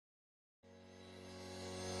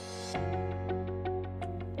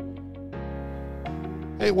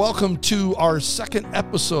Hey, welcome to our second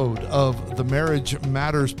episode of the Marriage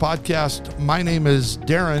Matters podcast. My name is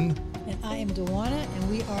Darren. And I am Dewana,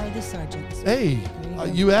 and we are the Sargents. Hey,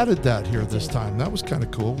 you added that here this time. That was kind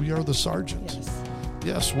of cool. We are the Sargents. Yes.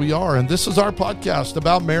 Yes, we are. And this is our podcast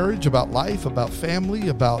about marriage, about life, about family,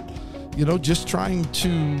 about, just trying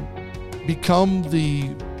to become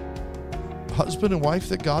the husband and wife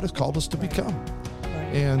that God has called us to become.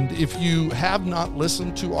 And if you have not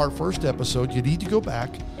listened to our first episode, you need to go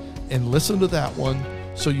back and listen to that one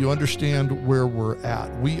so you understand where we're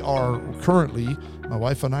at. We are currently, my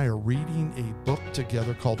wife and I are reading a book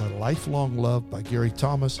together called A Lifelong Love by Gary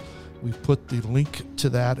Thomas. We've put the link to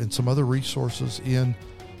that and some other resources in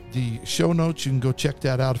the show notes. You can go check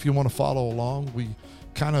that out if you want to follow along. We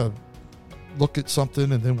kind of look at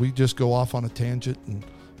something and then we just go off on a tangent and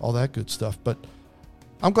all that good stuff. But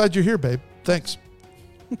I'm glad you're here, babe. Thanks.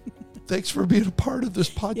 Thanks for being a part of this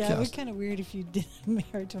podcast. Yeah, it would be kind of weird if you did a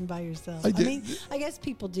marriage one by yourself. I mean, I guess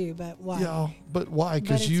people do, but why? Yeah, but why?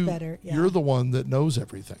 Because Yeah. you're the one that knows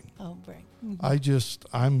everything. Oh, right.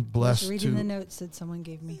 Mm-hmm. I'm blessed I was to. reading the notes that someone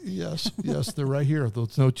gave me. Yes, they're right here.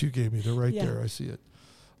 Those notes you gave me, they're right Yeah. there. I see it.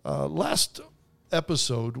 Last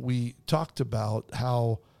episode, we talked about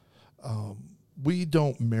how we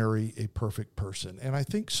don't marry a perfect person. And I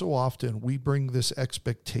think so often we bring this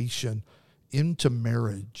expectation into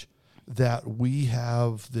marriage that we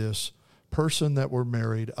have this person that we're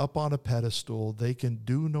married up on a pedestal. They can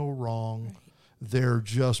do no wrong. Right. They're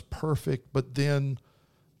just perfect. But then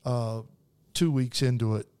 2 weeks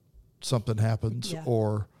into it, something happens,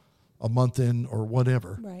 or a month in or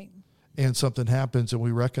whatever. Right. And something happens and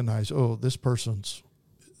we recognize, this person's,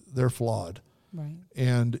 they're flawed. Right.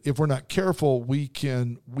 And if we're not careful, we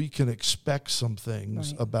can expect some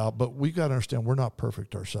things about, but we got to understand we're not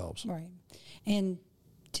perfect ourselves. Right. And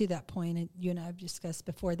to that point, and you and I have discussed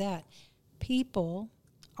before that, people,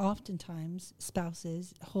 oftentimes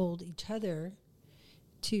spouses, hold each other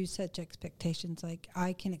to such expectations like,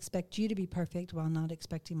 I can expect you to be perfect while not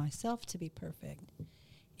expecting myself to be perfect.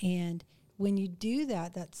 And when you do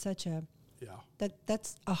that, that's such a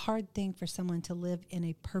that's a hard thing for someone to live in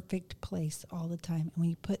a perfect place all the time. And when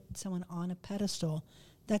you put someone on a pedestal,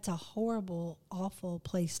 that's a horrible, awful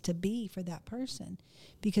place to be for that person.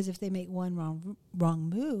 Because if they make one wrong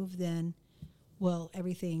move, then,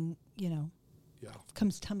 everything,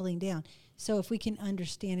 comes tumbling down. So if we can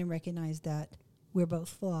understand and recognize that we're both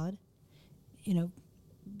flawed, you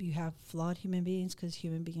have flawed human beings because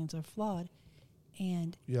human beings are flawed.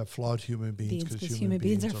 And you have flawed human beings because human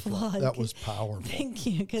beings are flawed. That was powerful. Thank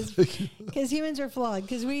you, because humans are flawed,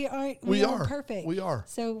 because we aren't perfect. We are.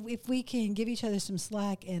 So if we can give each other some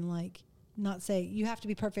slack and not say you have to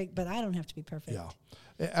be perfect, but I don't have to be perfect. Yeah,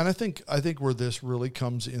 and I think where this really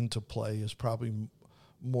comes into play is probably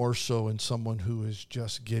more so in someone who is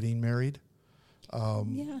just getting married.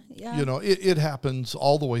 It happens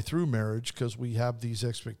all the way through marriage because we have these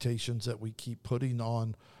expectations that we keep putting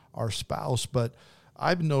on our spouse. But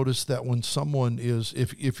I've noticed that when someone is,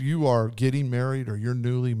 if you are getting married or you're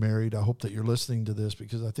newly married, I hope that you're listening to this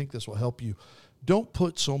because I think this will help you. Don't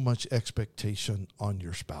put so much expectation on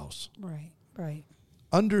your spouse. Right.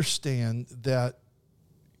 Understand that,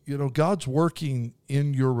 God's working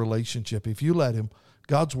in your relationship. If you let him,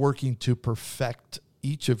 God's working to perfect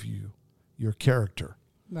each of you, your character.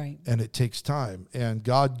 Right. And it takes time. And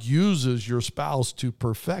God uses your spouse to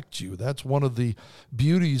perfect you. That's one of the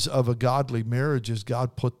beauties of a godly marriage is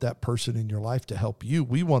God put that person in your life to help you.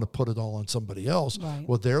 We want to put it all on somebody else. Right.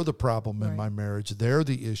 Well, they're the problem in my marriage. They're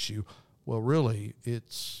the issue. Well, really,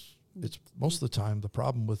 it's most of the time the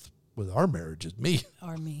problem with our marriage is me.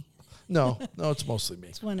 Or me. No, it's mostly me.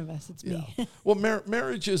 It's one of us. It's me. Well,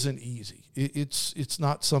 marriage isn't easy. It's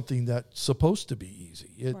not something that's supposed to be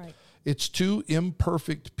easy. It's two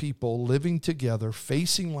imperfect people living together,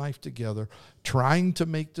 facing life together, trying to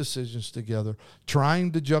make decisions together,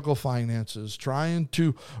 trying to juggle finances, trying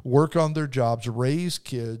to work on their jobs, raise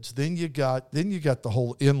kids. Then you got the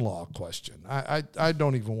whole in-law question. I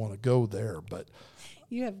don't even want to go there, but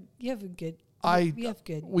you have a good. We have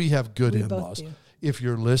good we in-laws. Both do. If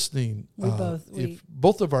you're listening, if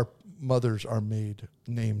both of our mothers are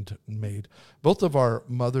named. Both of our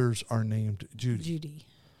mothers are named Judy.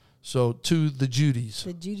 So to the Judys.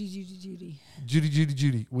 The Judy.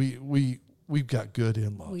 Judy. We've got good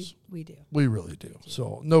in-laws. We do. We really do.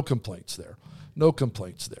 So no complaints there.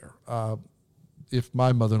 If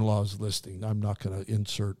my mother-in-law is listening, I'm not going to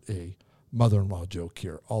insert a mother-in-law joke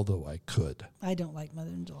here, although I could. I don't like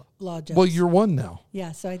mother-in-law jokes. Well, you're one now.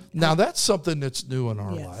 Yeah, so Now that's something that's new in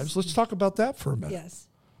our lives. Let's talk about that for a minute. Yes.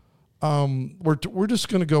 We're just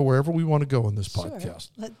going to go wherever we want to go in this Sure. podcast.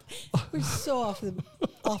 We're so off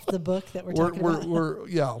the book that we're talking about.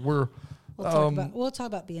 We'll talk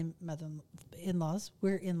about being mother-in-laws.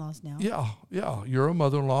 We're in-laws now. Yeah. You're a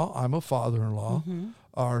mother-in-law. I'm a father-in-law. Mm-hmm.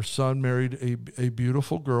 Our son married a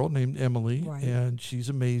beautiful girl named Emily, Right. and she's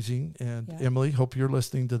amazing. And Yeah. Emily, hope you're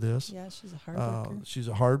listening to this. Yeah, she's a hard worker. She's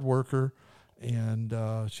a hard worker, and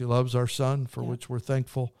she loves our son, for which we're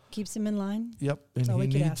thankful. Keeps him in line. Yep, and all he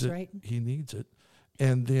we could needs ask, it. right? He needs it.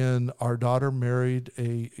 And then our daughter married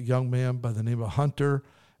a young man by the name of Hunter,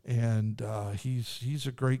 and he's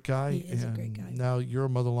a great guy. He is a and great guy. Now you're a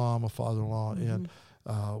mother-in-law, I'm a father-in-law, Mm-hmm.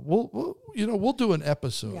 and we'll do an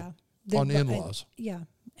episode on in-laws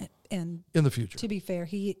And in the future. to be fair,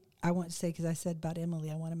 I want to say, because I said about Emily,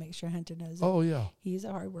 I want to make sure Hunter knows it. Oh yeah, He's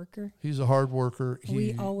a hard worker. he's a hard worker.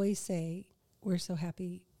 We always say we're so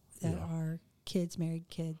happy that Yeah. our married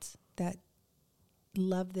kids, that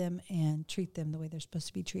love them and treat them the way they're supposed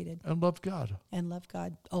to be treated, and love God. and love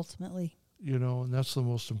God ultimately. And that's the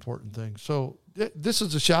most important thing. So this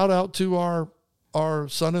is a shout out to our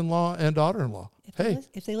son-in-law and daughter-in-law.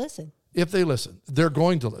 If they listen, if they listen, they're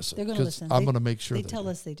going to listen. they're going to listen. I'm going to make sure they they tell do.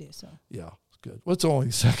 us they do. So Yeah, good. Well, it's only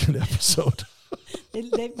the second episode.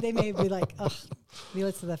 they may be like, oh, we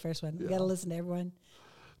listened to the first one. We got to listen to everyone.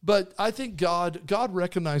 But I think God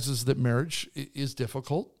recognizes that marriage is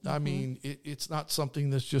difficult. I mean, it's not something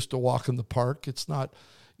that's just a walk in the park. It's not,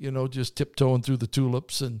 just tiptoeing through the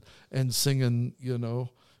tulips and singing,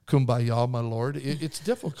 Kumbaya, my Lord. It's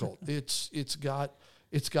difficult. It's got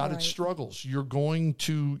Right. its struggles. You're going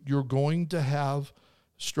to have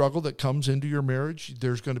struggle that comes into your marriage.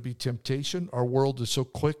 There's going to be temptation. Our world is so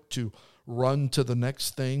quick to run to the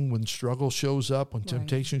next thing when struggle shows up, when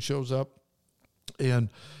temptation shows up. And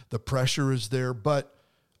the pressure is there. But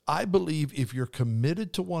I believe if you're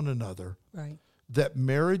committed to one another, Right. that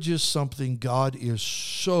marriage is something God is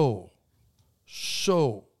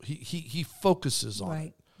he focuses on. Right.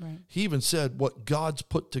 It. Right. He even said, what God's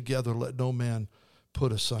put together, let no man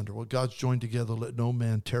put asunder. What God's joined together, let no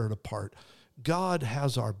man tear it apart. God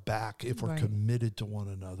has our back if we're Right. committed to one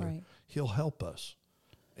another. Right. He'll help us.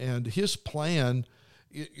 And his plan,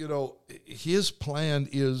 his plan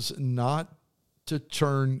is not to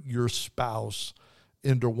turn your spouse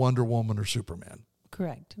into Wonder Woman or Superman.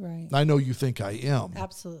 Correct. Right. I know you think I am,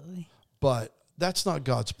 Absolutely. but that's not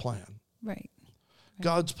God's plan. Right.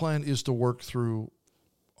 God's plan is to work through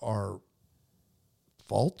our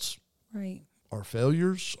faults, Right. our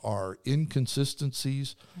failures, our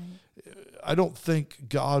inconsistencies. Right. I don't think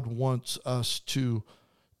God wants us to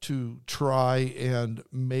try and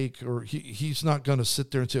make, or he's not going to sit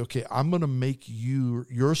there and say, okay, I'm going to make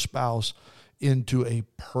your spouse into a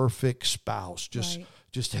perfect spouse.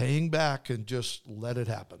 Just hang back and just let it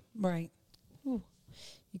happen. Right. Ooh,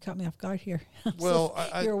 you caught me off guard here. Well,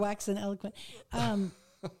 you're waxing eloquent.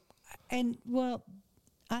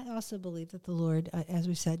 I also believe that the Lord, as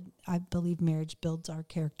we said, I believe marriage builds our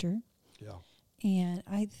character. Yeah. And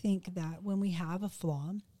I think that when we have a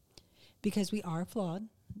flaw, because we are flawed,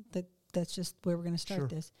 that's just where we're going to start Sure.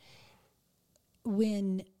 this.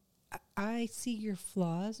 When I see your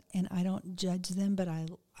flaws and I don't judge them, but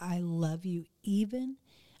I love you even,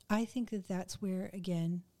 I think that's where,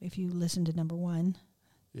 again, if you listen to number one,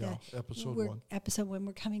 Yeah, episode 1. Episode 1,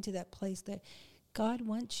 we're coming to that place that God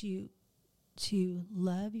wants you to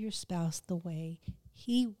love your spouse the way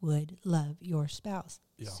he would love your spouse.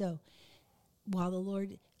 Yeah. So while the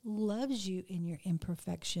Lord loves you in your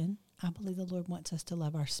imperfection, I believe the Lord wants us to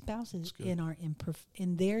love our spouses in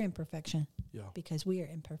their imperfection. Yeah. Because we are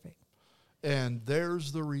imperfect. And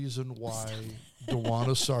there's the reason why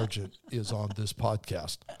Dewana Sargent is on this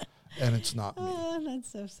podcast, and it's not me. Oh,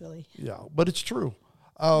 that's so silly. Yeah, but it's true.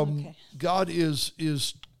 Okay. God is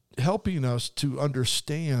helping us to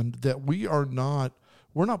understand that we're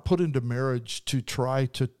not put into marriage to try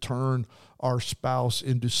to turn our spouse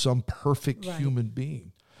into some perfect Right. human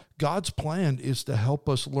being. God's plan is to help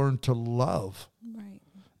us learn to love Right.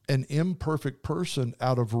 an imperfect person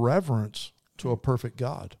out of reverence to a perfect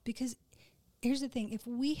God. Because here's the thing, if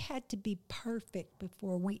we had to be perfect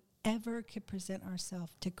before we ever could present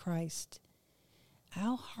ourselves to Christ,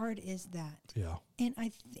 how hard is that? Yeah. And I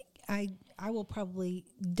think I will probably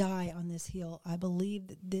die on this hill. I believe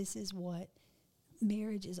that this is what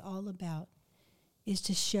marriage is all about, is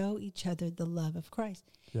to show each other the love of Christ.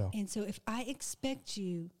 Yeah. And so if I expect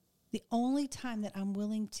you, the only time that I'm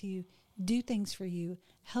willing to do things for you,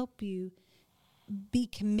 help you, be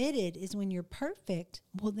committed is when you're perfect,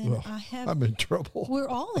 well, then Well, I'm in trouble. we're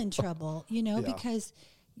all in trouble, Yeah. because,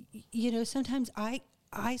 sometimes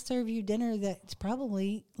I serve you dinner that's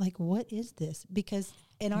probably like, what is this? Because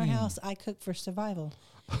In our house, I cook for survival.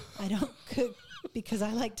 I don't cook because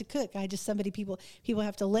I like to cook. People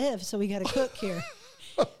have to live, so we got to cook here.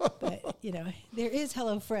 But, there is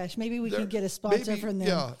HelloFresh. Maybe we can get a sponsor from them.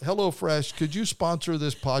 Yeah, HelloFresh. Could you sponsor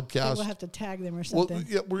this podcast? We'll have to tag them or something. Well,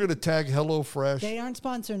 yeah, we're going to tag HelloFresh. They aren't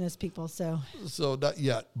sponsoring us, people, so not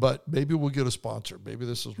yet, but maybe we'll get a sponsor. Maybe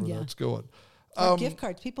this is where that's going. Or gift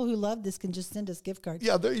cards. People who love this can just send us gift cards.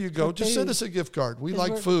 Yeah, there you go. Just send us a gift card. We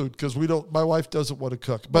like food because my wife doesn't want to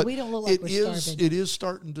cook. But we don't look like we're starving. It is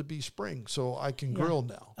starting to be spring, so I can grill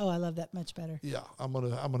now. Oh, I love that much better. Yeah, I'm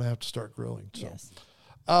gonna have to start grilling. So. Yes.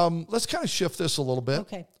 Let's kind of shift this a little bit.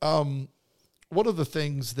 Okay. One of the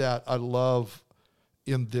things that I love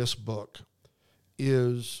in this book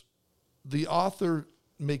is the author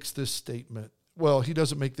makes this statement. Well, he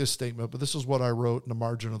doesn't make this statement, but this is what I wrote in the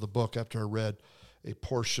margin of the book after I read a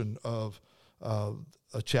portion of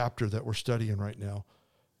a chapter that we're studying right now.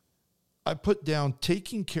 I put down,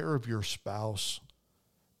 taking care of your spouse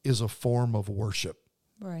is a form of worship.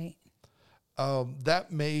 Right.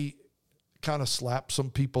 That may kind of slap some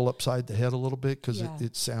people upside the head a little bit because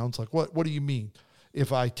it sounds like, what do you mean?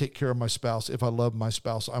 If I take care of my spouse, if I love my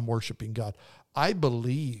spouse, I'm worshiping God. I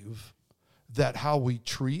believe that how we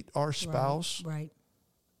treat our spouse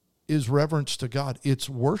is reverence to God. It's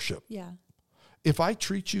worship. Yeah. If I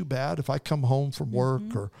treat you bad, if I come home from work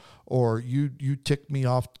or you tick me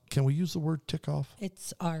off, can we use the word tick off?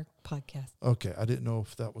 It's our podcast. Okay. I didn't know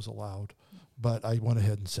if that was allowed, but I went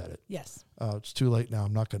ahead and said it. Yes. It's too late now.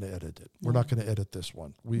 I'm not going to edit it. No. We're not going to edit this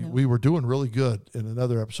one. We were doing really good in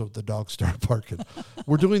another episode. The dog started barking.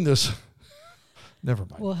 We're doing this. Never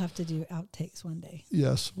mind. We'll have to do outtakes one day.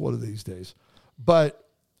 Yes, one of these days. But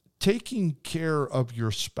taking care of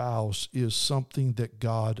your spouse is something that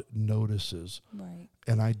God notices. Right.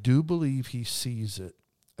 And I do believe he sees it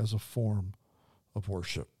as a form of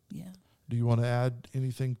worship. Yeah. Do you want to add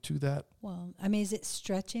anything to that? Well, I mean, is it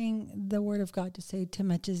stretching the word of God to say too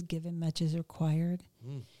much is given, much is required?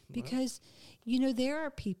 Because, there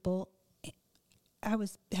are people, I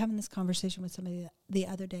was having this conversation with somebody the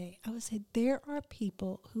other day. I would say there are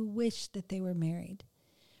people who wish that they were married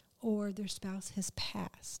or their spouse has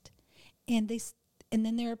passed. And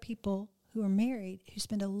then there are people who are married who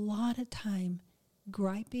spend a lot of time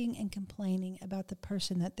griping and complaining about the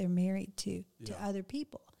person that they're married to other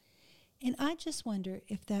people. And I just wonder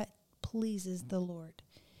if that pleases the Lord.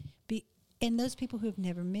 And those people who have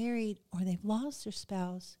never married or they've lost their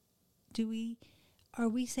spouse, are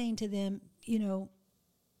we saying to them, I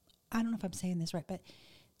don't know if I'm saying this right, but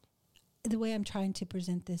the way I'm trying to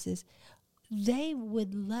present this is they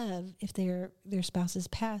would love if their spouses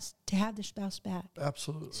passed to have their spouse back.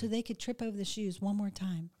 Absolutely. So they could trip over the shoes one more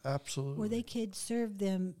time. Absolutely. Or they could serve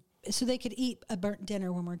them so they could eat a burnt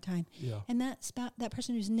dinner one more time. Yeah. And that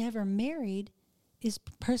person who's never married is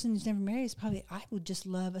probably, I would just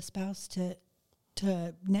love a spouse to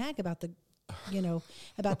nag about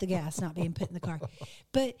about the gas not being put in the car.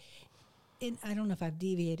 But I don't know if I've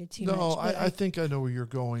deviated too much. No, I think I know where you're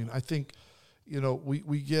going. I think,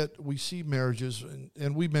 we see marriages,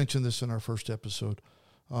 and we mentioned this in our first episode.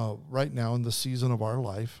 Right now in the season of our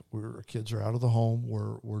life, where our kids are out of the home,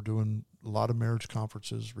 we're doing a lot of marriage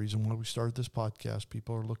conferences. Reason why we started this podcast,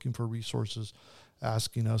 people are looking for resources,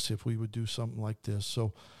 asking us if we would do something like this.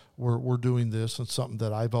 So we're doing this, and something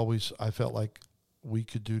that I felt like we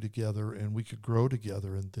could do together and we could grow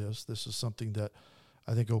together in this. This is something that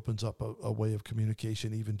I think opens up a way of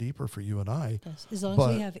communication even deeper for you and I. Yes. As long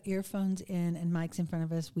as we have earphones in and mics in front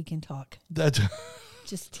of us, we can talk. That's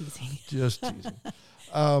just teasing. Just teasing.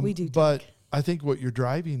 We do but talk. I think what you're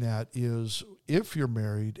driving at is if you're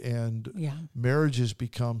married and marriage has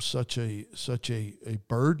become such a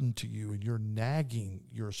burden to you, and you're nagging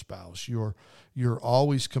your spouse, you're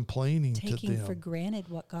always complaining to them, taking for granted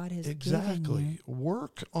what God has given you.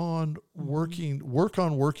 Work on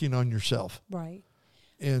working on yourself. Right.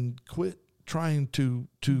 And quit trying to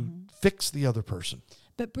fix the other person.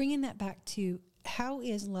 But bringing that back to, how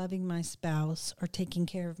is loving my spouse or taking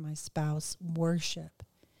care of my spouse worship?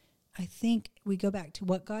 I think we go back to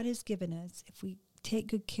what God has given us. If we take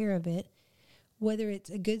good care of it, whether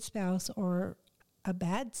it's a good spouse or a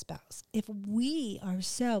bad spouse, if we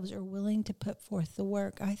ourselves are willing to put forth the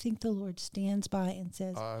work, I think the Lord stands by and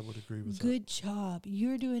says, I would agree with that. Good job.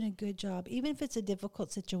 You're doing a good job. Even if it's a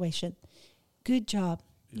difficult situation, good job.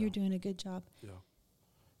 You're doing a good job. Yeah,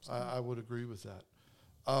 I would agree with that.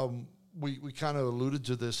 We kind of alluded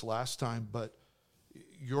to this last time, but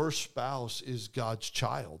your spouse is God's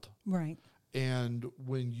child. Right. And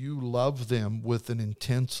when you love them with an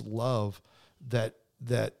intense love that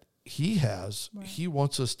he has. Right. He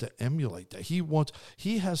wants us to emulate that.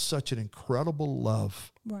 He has such an incredible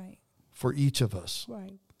love Right. for each of us.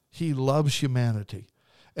 Right. He loves humanity.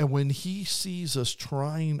 And when he sees us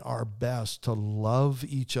trying our best to love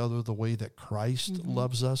each other the way that Christ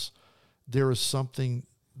loves us, there is something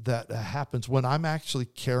that happens when I'm actually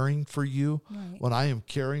caring for you, Right. when I am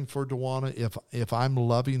caring for Dewana, if I'm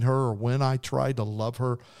loving her, or when I try to love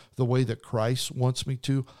her the way that Christ wants me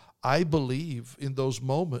to, I believe in those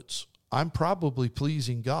moments I'm probably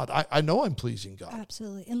pleasing God. I know I'm pleasing God.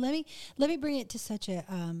 Absolutely. And let me bring it to such a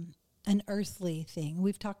an earthly thing.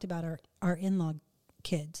 We've talked about our in-law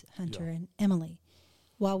kids, Hunter and Emily.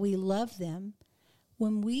 While we love them,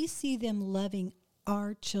 when we see them loving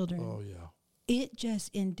our children, Oh, yeah. it just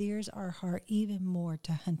endears our heart even more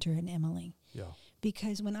to Hunter and Emily. Yeah.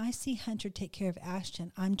 Because when I see Hunter take care of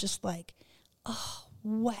Ashton, I'm just like, oh,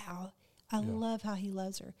 wow. I love how he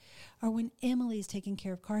loves her. Or when Emily's taking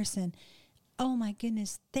care of Carson, oh my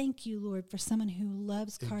goodness, thank you, Lord, for someone who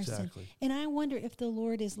loves Carson. Exactly. And I wonder if the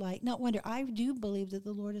Lord is like, not wonder, I do believe that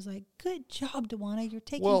the Lord is like, good job, Dewana, you're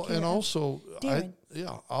taking care And of also, Darren.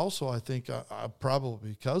 I think I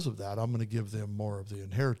probably because of that, I'm going to give them more of the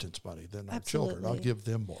inheritance money than our children. I'll Absolutely. give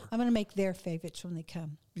them more. I'm going to make their favorites when they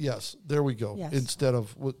come. Yes, there we go. Yes. Instead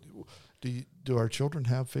of what do our children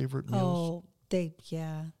have favorite meals? Oh, they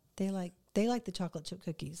like the chocolate chip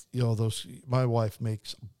cookies. You know, those my wife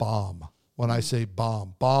makes bomb. When I say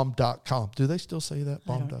bomb.com. Do they still say that?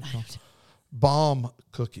 I don't Bomb.com. Bomb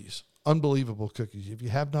cookies. Unbelievable cookies. If you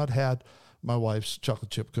have not had my wife's chocolate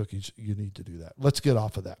chip cookies, you need to do that. Let's get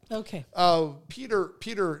off of that. Okay.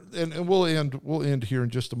 Peter, and we'll end here in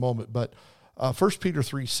just a moment, but 1 Peter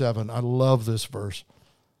 3:7, I love this verse.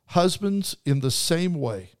 Husbands, in the same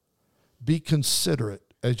way, be considerate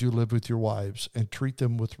as you live with your wives and treat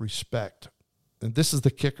them with respect. And this is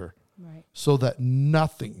the kicker. Right. So that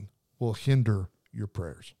nothing will hinder your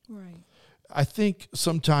prayers. Right. I think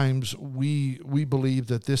sometimes we believe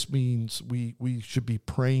that this means we should be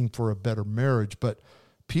praying for a better marriage, but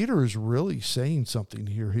Peter is really saying something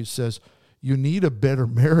here. He says you need a better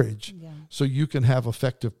marriage so you can have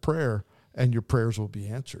effective prayer and your prayers will be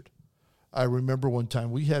answered. I remember one time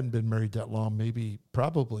we hadn't been married that long,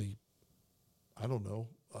 probably, I don't know,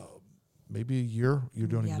 maybe a year. You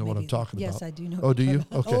don't even know what I'm talking about. Yes, I do know. Oh, do you?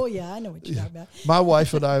 Okay. Oh, yeah, I know what you're talking about. My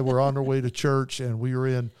wife and I were on our way to church, and we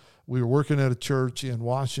were working at a church in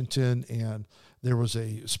Washington, and there was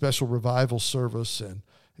a special revival service,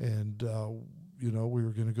 and we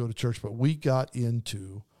were going to go to church, but we got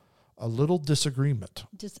into a little disagreement.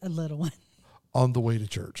 Just a little one. On the way to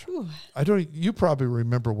church. Ooh. You probably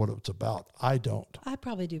remember what it was about. I don't. I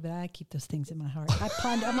probably do, but I keep those things in my heart.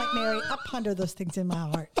 I'm like Mary. I ponder those things in my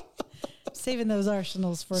heart. Saving those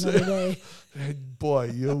arsenals for another day.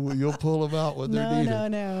 Boy, you'll pull them out when they're needed.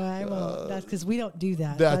 No, I won't. That's because we don't do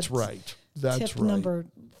that. That's right. That's tip right. number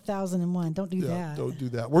 1001. Don't do that. Don't do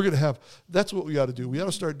that. We're going to have, that's what we got to do. We got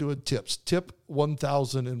to start doing tips. Tip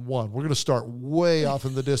 1001. We're going to start way off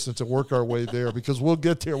in the distance and work our way there because we'll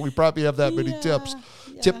get there. We probably have that many tips.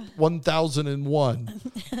 Yeah. Tip 1001.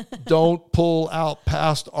 Don't pull out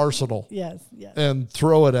past arsenal. Yes. And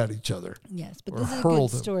throw it at each other. Yes, but this is a good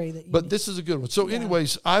story. This is a good one. So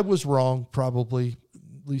anyways, I was wrong probably.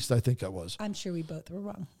 At least I think I was. I'm sure we both were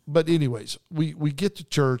wrong. But anyways, we get to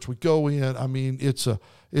church, we go in. I mean, it's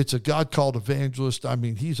a God-called evangelist. I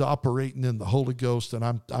mean, he's operating in the Holy Ghost, and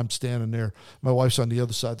I'm standing there. My wife's on the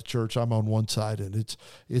other side of the church. I'm on one side, and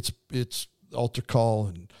it's altar call,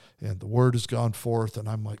 and the word has gone forth, and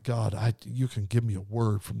I'm like, God, you can give me a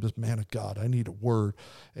word from this man of God. I need a word,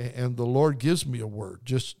 and the Lord gives me a word,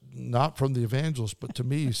 just not from the evangelist, but to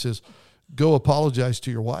me. He says, "Go apologize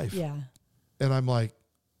to your wife." Yeah, and I'm like,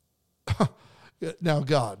 now,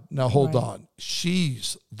 God, hold on.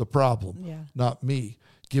 She's the problem, not me.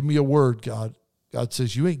 Give me a word, God. God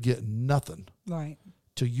says, you ain't getting nothing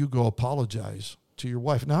till you go apologize to your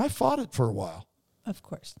wife. Now, I fought it for a while. Of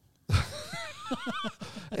course.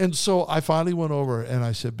 And so I finally went over and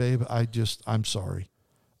I said, babe, I'm sorry.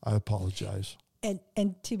 I apologize.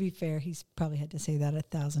 And to be fair, he's probably had to say that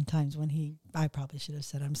 1,000 times I probably should have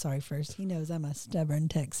said I'm sorry first. He knows I'm a stubborn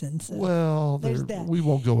Texan. So well, there's that. We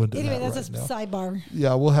won't go into that. Anyway, that's right a sidebar.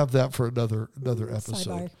 Yeah, we'll have that for another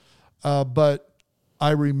episode. Sidebar. But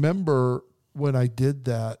I remember when I did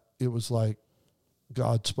that, it was like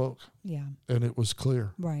God spoke. Yeah. And it was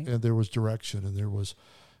clear. Right. And there was direction, and there was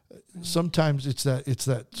sometimes it's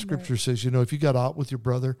that scripture says, if you got out with your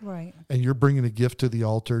brother and you're bringing a gift to the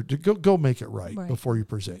altar, go make it right before you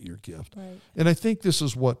present your gift. Right. And I think this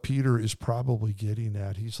is what Peter is probably getting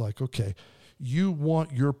at. He's like, okay, you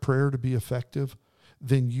want your prayer to be effective,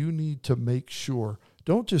 then you need to make sure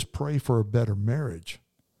don't just pray for a better marriage,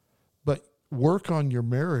 but work on your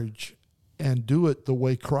marriage and do it the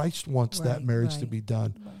way Christ wants that marriage to be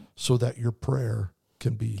done, so that your prayer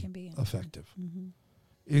can be effective. Mm-hmm.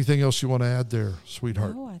 Anything else you want to add there,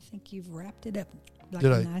 sweetheart? No, I think you've wrapped it up like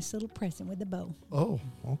a nice little present with a bow. Oh,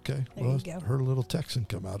 okay. There you go. Her little Texan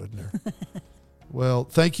come out in there. Well,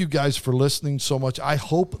 thank you guys for listening so much. I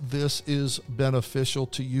hope this is beneficial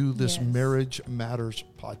to you, this Marriage Matters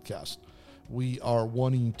podcast. We are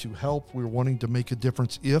wanting to help. We're wanting to make a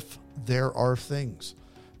difference. If there are things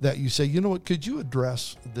that you say, you know what, could you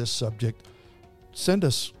address this subject? Send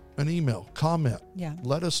us an email, comment. Yeah.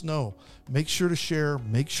 Let us know. Make sure to share.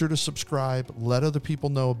 Make sure to subscribe. Let other people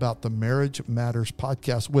know about the Marriage Matters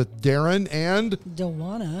podcast with Darren and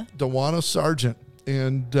Dawana Sargent.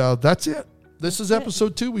 And that's it. This is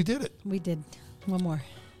episode 2. We did it. We did. One more.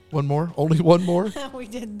 One more? Only one more? We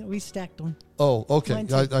did. We stacked one. Oh, okay.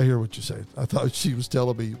 I hear what you're saying. I thought she was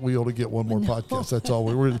telling me we only get one more podcast. That's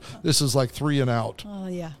all. This is like 3 and out. Oh,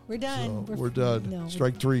 yeah. We're done. So we're done. No,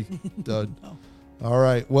 Strike 3. Done. No. All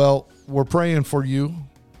right. Well, we're praying for you,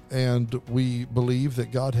 and we believe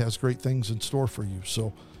that God has great things in store for you.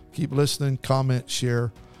 So keep listening, comment,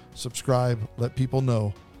 share, subscribe, let people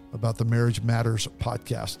know about the Marriage Matters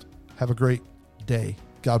podcast. Have a great day.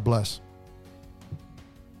 God bless.